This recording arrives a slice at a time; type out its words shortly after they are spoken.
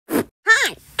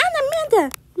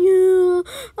Meta. Yeah.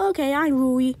 Okay, I'm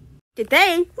Rui.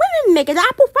 Today, we're gonna make an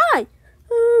apple pie.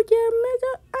 Oh, yeah,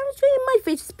 Meta. I'm showing my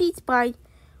favorite pizza pie.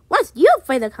 What's your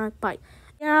favorite kind of pie?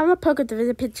 Yeah, I'm gonna poke at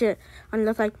the picture and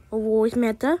look like a voice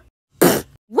Meta.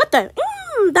 What the?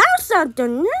 That sounds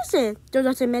delicious.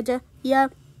 Does it Meta? Yeah.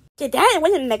 Today,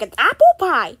 we're gonna make an apple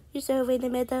pie. You said wait a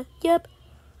minute. Yep.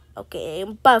 Okay,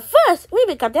 but first, we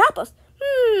will cut the apples.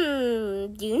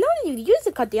 Do you know you use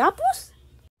to cut the apples?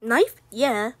 Knife?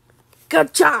 Yeah.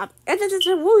 Good job. And this is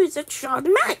the rules of sharp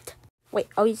knife. Wait,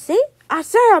 oh, you see? I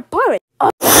said I bought it. Oh.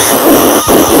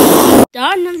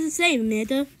 That's not the same,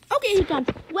 Meta. Okay, you got.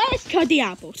 Let's cut the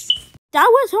apples. That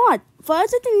was hard.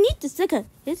 First, I didn't need the sticker.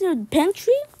 Is it a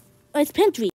pantry? Oh, it's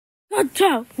pantry. Good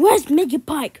job. Let's make your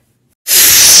pie.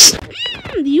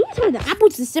 Do you turn the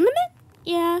apples to cinnamon?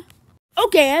 Yeah.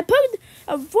 Okay, I put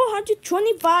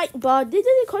 425, but this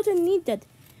is the cost I needed.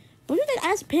 But you can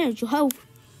ask parents to help.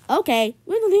 Okay,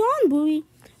 we're going on, Booey.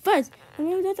 First, I'm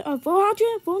going to get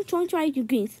 425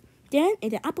 degrees. Then,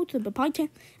 add the apple to the pie pan,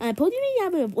 and I put it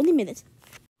in the oven for 20 minutes.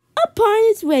 A pie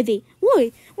is ready.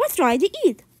 Wait, let's try to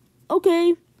eat.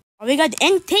 Okay. Oh my god,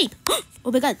 and tape.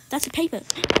 Oh my god, that's the paper.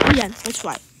 Oh yeah, let's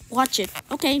try. Watch it.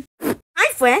 Okay.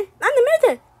 Hi, friend. I'm the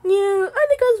Meta. Yeah, I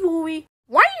think it's Booey.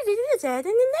 Why is it in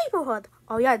the neighborhood?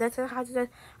 Oh yeah, that's how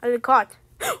the card.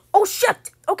 Oh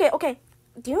shit! Okay.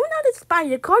 Do you know this by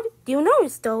the card? Do you know what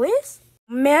it still is?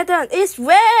 Madam, it's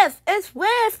with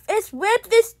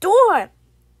this door.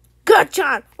 Good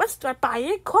job. Let's start by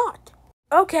the card.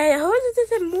 Okay, who is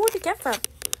this more to get from?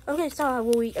 Okay, sorry,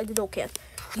 we don't care.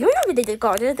 You know what they did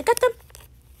card to get them?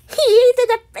 He did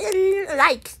a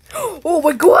likes. Oh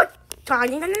my god!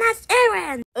 Trying the next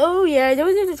errand. Oh yeah,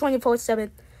 those are the 24/7.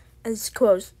 And it's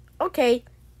closed. Okay.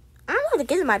 I'm going to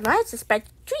give my friends a special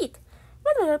treat.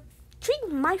 What a treat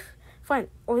my friend.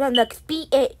 Or the next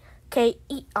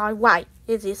BAKERY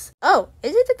is this. Oh,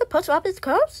 is it the post office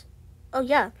closed? Oh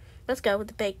yeah. Let's go with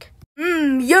the bake.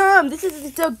 Yum! This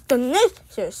is so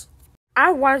delicious.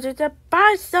 I wanted to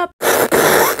buy some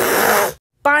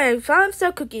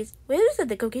cookies. Where is it?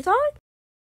 The cookies are?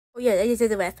 Oh yeah, it is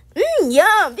the rest.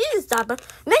 Yum! This is supper.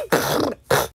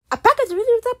 A package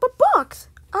with a box.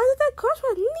 Oh, that clothes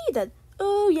was needed.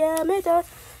 Oh yeah, Meta.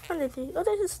 Oh, this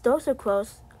is still so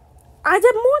close. I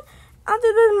did more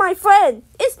other than my friend.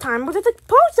 It's time to the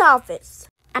post office.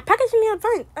 I packaged me a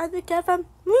friend. I did get from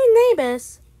my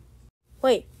neighbors.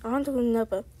 Wait, I want to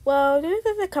remember. Well, this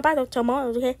is a cabal tomorrow,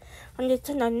 okay? I'm just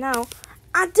turning now.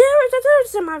 I dare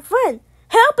to my friend.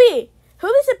 Help me! Who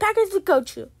is the package to go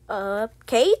to?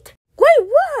 Kate? Wait,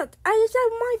 what? I just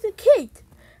have mine to Kate.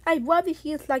 I'd rather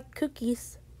he like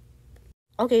cookies.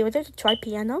 Okay, we're going to try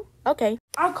piano. Okay.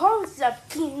 I'll call the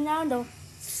piano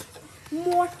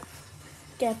more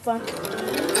get fun.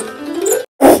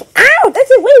 Ow! That's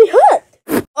it really hurt!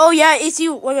 Oh yeah, it's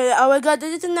you. Oh my god,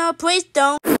 this is no, please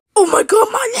don't. Oh my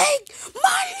god, my leg!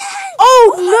 My leg!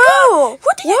 Oh no!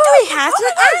 What did you do? He has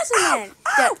an accident.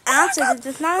 The accident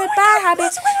is not a bad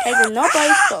habit. It's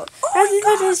nobody's fault.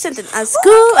 This is something at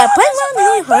school, at playground,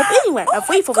 and hope anywhere. I'm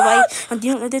free for the way and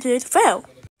you don't let it fail.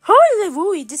 How is it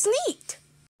really this neat?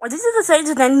 What is it to say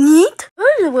that neat?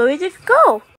 Where did it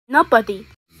go? Nobody.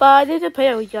 But there's a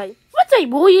player we got. What's a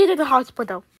boy at the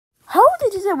hospital? How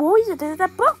did this boy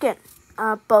that broken?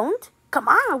 Boned? Come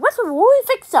on, what's a boy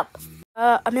fix up?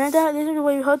 Amanda, this is the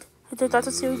way you heard. The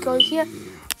doctor series goes here.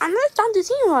 And let's start to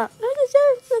see her.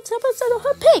 Let's episode of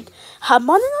her pig. Her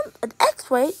money on an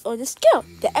x-ray or the scale.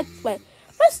 The x-ray.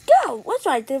 Let's go. Let's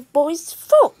try the boy's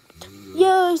foot.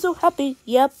 Yeah, so happy.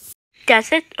 Yep.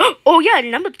 That's it. Oh yeah,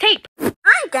 number tape.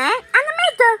 I'm Dad. I'm the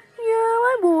Maker. Yeah,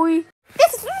 my boy.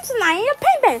 This is tonight a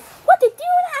picnic. What did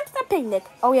you have the picnic?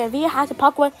 Oh yeah, we had a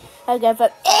popcorn. I gave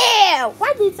it. Ew!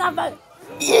 What is that?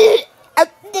 What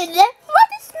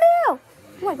is smell?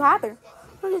 What happened?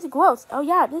 What is gross? Oh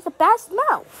yeah, there's a bad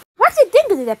smell. What's it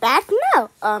think is a bad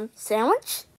smell?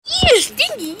 Sandwich? Ew,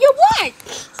 stinky. You're what?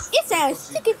 It's a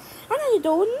sticky. I know you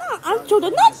don't know. I'm told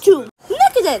not to.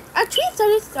 Look at it. A tree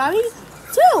sorry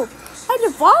too. I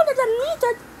just followed the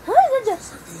meter. Who is it?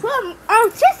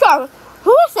 Sister.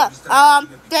 Who is it?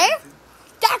 Dave?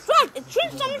 That's right. It's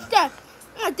Tristan's there.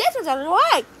 This is a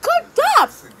lie. Good job.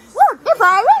 Look, it's a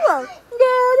river.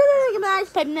 Yeah, nice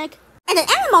picnic. And the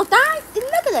animal died.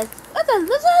 Look at this.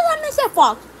 This is a missing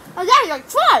fox. Oh, that's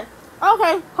a try.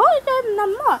 Okay, hold it no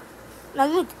more. Now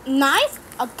look, knife,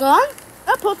 a gun,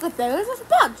 a put the berries as a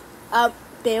sponge.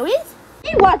 Berries?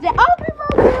 He was the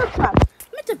ultimate truck.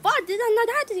 Mr. Bud did not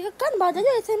know how to use a gun, but it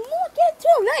is more get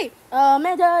too late.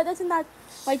 Man, that's not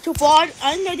like too far.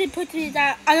 I know they put it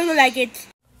that. I don't like it.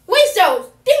 Wait,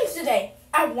 so things today.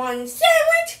 I want a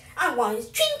sandwich. I want a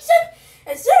treat.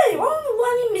 And so I only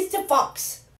want Mr.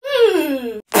 fox.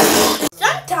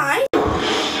 Sometimes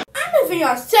I'm moving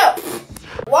myself,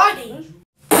 walking.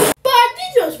 But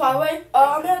this was far away.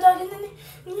 What do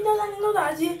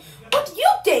you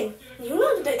think? You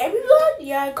know that everyone?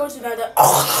 Yeah, it goes to another.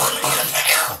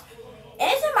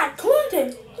 Isn't my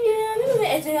content? Yeah,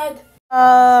 isn't it?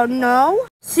 No.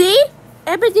 See?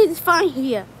 Everything is fine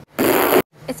here.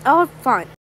 It's all fun.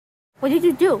 What did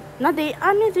you do? Nothing.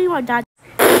 I'm not doing my dad.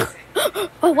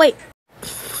 Oh, wait.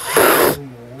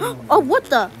 Oh, what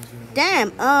the?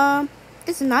 Damn,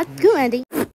 this is not good, Andy.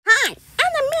 Hi,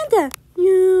 I'm Amanda.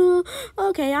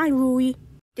 Okay, I'm Rui.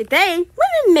 Today, we're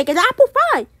gonna make an apple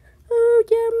pie. Oh,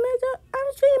 yeah, Amanda,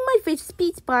 I'm showing my favorite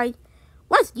pizza pie.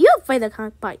 What's your favorite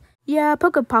kind of pie? Yeah,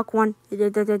 poker park one.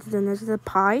 The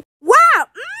pie. Wow,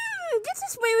 this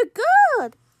is very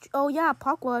good. Oh, yeah,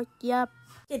 park one, yep.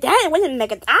 Today, we're gonna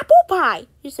make an apple pie.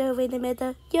 You said, wait a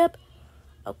minute, yep.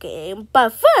 Okay,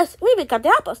 but first, we will cut the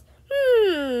apples.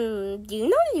 Do you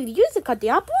know you use to cut the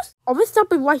apples? Oh, we're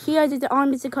stopping right here at the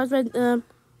arm is because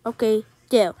okay,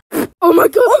 there. Oh my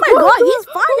god! Oh my god, he's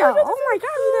fire! Oh my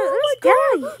god, let's go!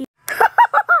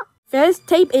 First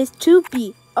tape is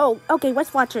 2B. Oh, okay,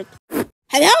 let's watch it.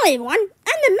 Hello everyone,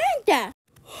 I'm Amanda.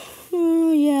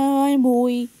 Oh yeah, I'm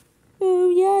Boy. Oh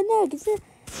yeah, no, it's a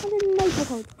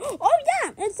neighborhood. Oh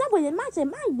yeah, it's somewhere in my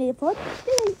neighborhood.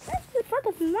 That's the part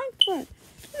of my friend.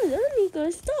 Let me go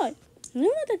start. You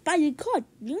know that by the card.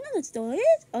 You know the story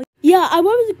is? Oh, yeah, I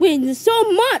want to win so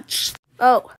much.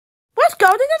 Oh, let's go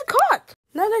to the card.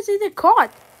 Now let's see the card.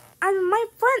 And my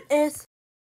friend is.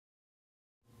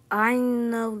 I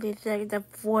know this is the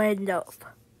friend of.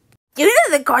 Do you know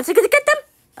the cards? Are gonna get them?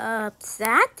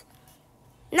 Sad?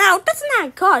 No, that's not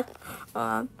a card.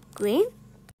 Green.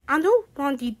 I don't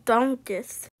want to do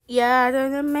this. Yeah, I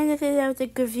don't know many things I was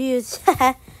confused.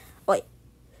 Wait.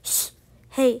 Shh.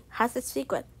 Hey, how's the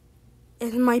secret?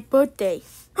 It's my birthday.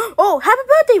 Oh, happy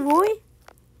birthday, Roy!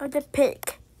 Oh, the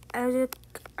pig. I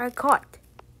caught.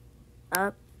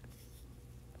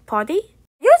 Party?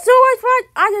 You're so much fun!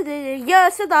 I did it. Yeah,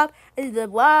 shut up. It's the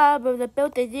vibe of the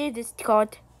birthday is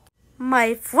called.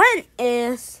 My friend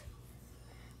is.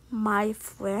 My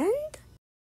friend?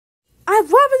 I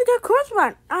want to get close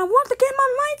one. I want to get my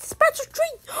mind special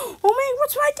treat. Oh man,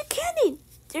 what's right the candy?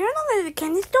 Do you know where the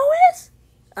candy store is?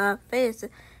 There's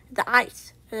the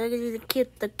ice. The kid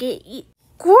eat.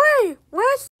 Great!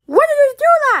 Why did you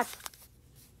do that?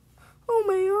 Oh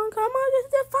my god, come on,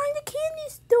 let's find the candy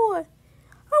store.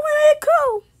 Oh, where did it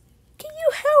go? Can you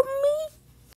help me?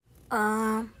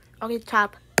 Okay,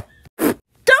 top.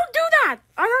 Don't do that!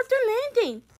 I'm not doing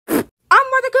anything. I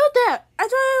want to go there. I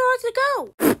don't want to go.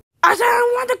 I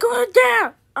don't want to go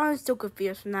there. I'm so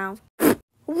confused now.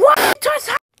 What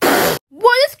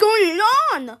is going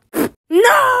on?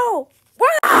 No!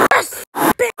 What is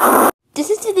this?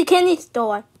 Is the candy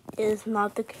store. It is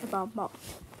not the kebab.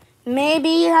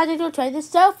 Maybe I had to try this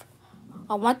stuff.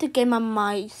 I want to get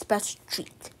my special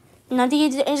treat. Not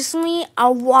instantly. I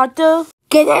want to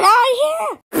get it out of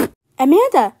here.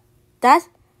 Amanda, that's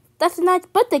a nice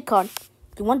birthday card.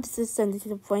 Do you want to send it to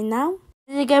the friend now?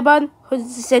 Is it kebab? Who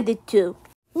does it send it to?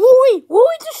 Wooey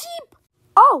the sheep.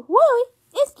 Oh, Wooey,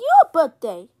 it's your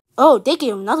birthday. Oh, they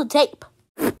gave another tape.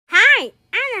 Hi,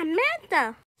 I'm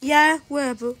Amanda. Yeah,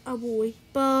 whatever, a boy.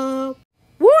 But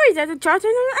Roy doesn't charge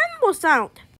an animal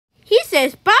sound. He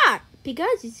says bye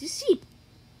because it's a sheep.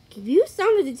 Can you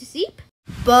sound it a sheep?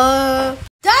 But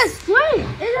that's great.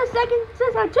 It's a second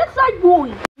sister just like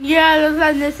Roy. Yeah,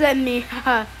 that's send me.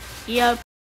 Yep.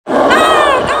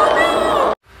 Oh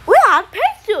no! We are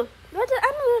pencil. Look at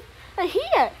animals are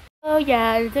here. Oh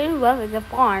yeah, they love at the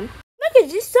farm. Look at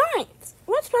these signs.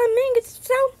 What's my main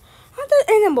sound of the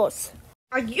animals?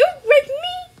 Are you with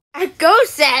me? A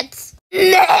ghost says.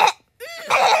 The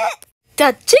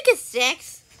chicken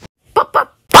says.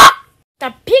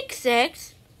 The pig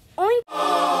says. Oink.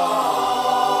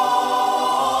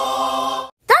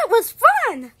 That was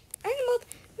fun. Animals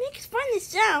makes funny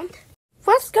sound.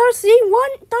 Let's go see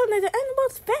one of the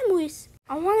animals' families.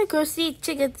 I want to go see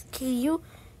chickens. Can you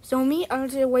show me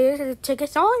where the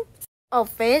chickens are? Oh,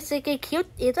 first, it's cute.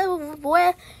 It's a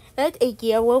boy and a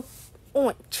yellow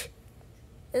orange.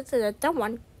 It's a dumb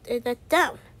one. It's a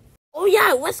dumb. Oh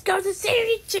yeah, let's go to see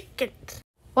the chickens.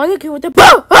 What are you with the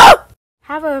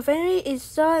Have a family is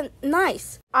so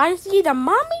nice. I see the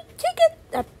mommy chicken,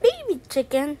 the baby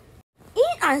chicken,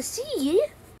 and I see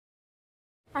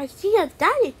a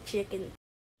daddy chicken.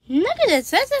 Look at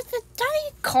this. That's the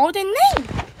daddy called the name.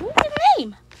 What's the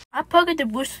name? I poked the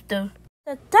rooster.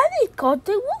 The daddy called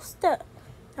the rooster.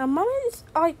 The mommy is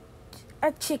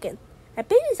a chicken. The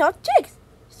babies are chicks.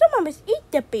 So mommies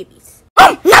eat the babies.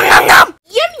 Yum,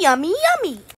 yummy,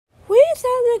 yummy. Where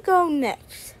shall we go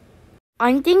next?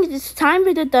 I think it's time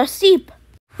for the sheep.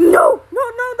 No! Wait.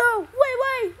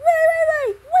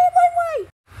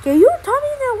 Can you tell me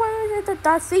where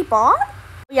the sheep are?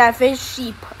 Yeah, fish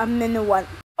sheep. I'm in the one.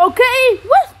 Okay,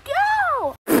 let's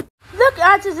go! Look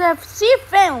at the sheep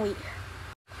family.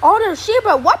 All the sheep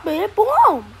are what they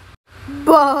belong.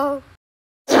 But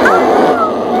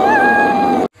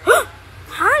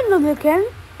hi, Milliken.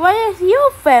 Where is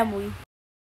your family?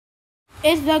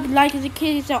 It looks like the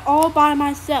kids are all by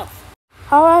myself.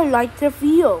 How I like to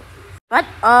feel. But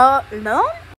alone?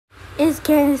 Is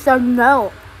Ken so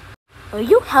no? Are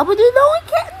you helping the lonely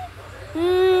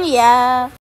kitten? Yeah.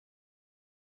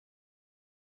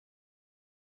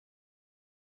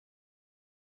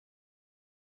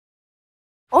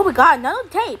 Oh my god, another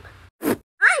tape.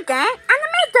 Hi, Dad.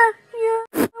 Animator.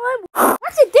 Yeah.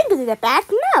 What's it think? Is it a bad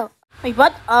smell? Wait,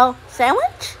 what? Oh,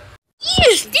 sandwich?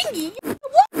 Ew, stinky. What?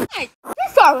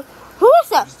 This who is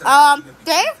that?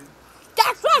 Dave?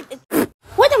 That's right.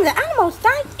 When the animals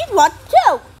died, it was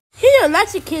too. Here,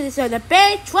 Lexi Kids are in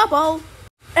big trouble.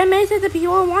 It means that the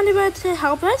people wanted to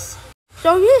help us.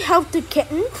 So you help the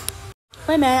kitten.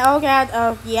 Wait a minute, oh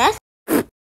god, yes?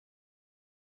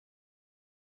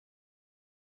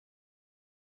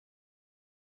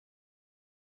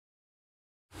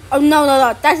 Oh no,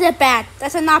 that's not bad.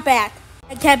 That's not bad.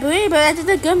 I can't believe it. That's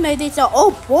a good maybe. So,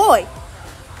 oh boy.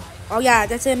 Oh yeah,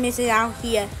 that's a missing out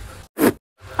here.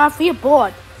 I feel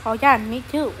bored. Oh yeah, me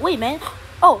too. Wait man.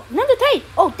 Oh, another tape.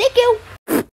 Oh, thank you.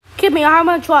 Give me, I'm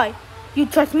gonna try. You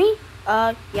trust me?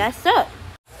 Yes sir.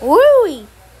 Really?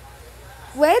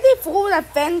 Ready for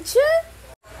adventure?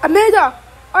 Amanda,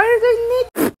 I just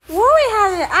need. Rory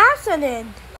had an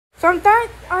accident. Sometimes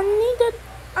I need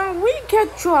a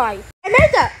weekend try.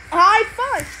 Amanda, high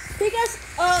five. Because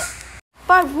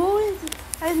but Rory,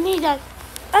 I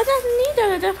just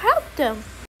needed to help them.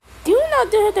 Do you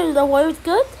know the word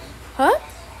good? Huh?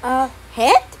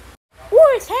 Head?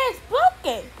 Rory's head is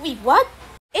broken. Wait, what?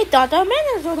 It thought the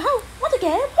man would help. Want to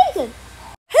get in prison.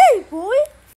 Hey, boy.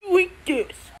 Wait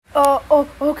this. Oh,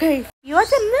 okay. You want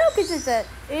some milk, is it?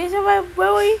 Is it right,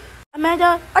 Rory?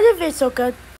 Amanda, I just feel so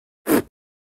good.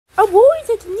 Rory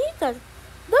didn't need that.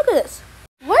 Look at this.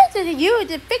 What did you use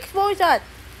the fix voice on?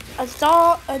 I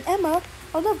saw an Emma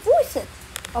on a voice set.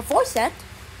 A voice set?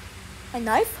 A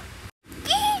knife?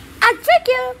 I trick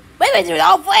you! Wait,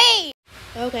 no, wait!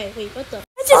 Okay, wait, what the?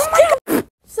 Oh my god!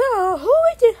 So, who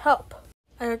would you help?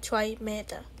 I'll try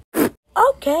Amanda.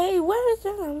 Okay, where is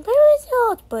the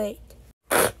outbreak?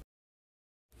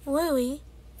 Really?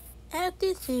 Add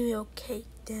the cereal cake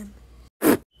then.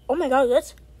 Oh my god,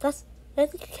 let's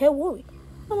get worried.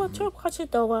 I'm gonna try to watch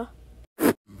it over.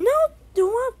 No, do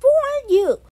I want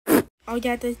you? Oh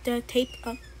yeah, the tape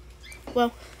up.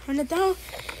 Well, on the door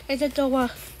is the door.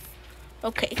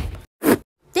 Okay.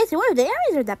 This one, the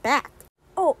areas are that bad.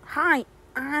 Oh, hi,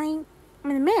 I'm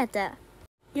Amanda.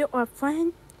 You're a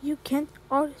friend. You can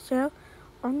also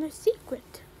on the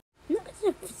secret. Look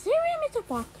at the cereal, Mr.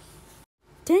 Fox.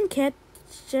 Then get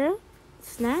your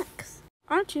snacks.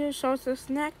 Aren't you sauce a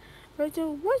snack?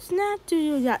 What snack do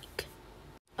you like?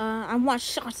 I want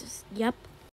sauces. Yep.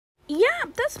 Yeah,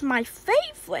 that's my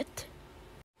favorite.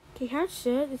 Can I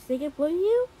share the secret with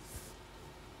you?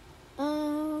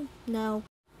 No.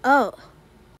 Oh.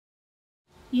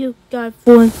 You got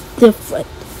one different.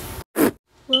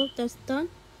 Well, that's done.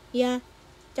 Yeah.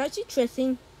 That's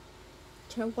interesting.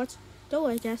 Watch the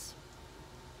way, I guess.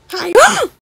 Hi.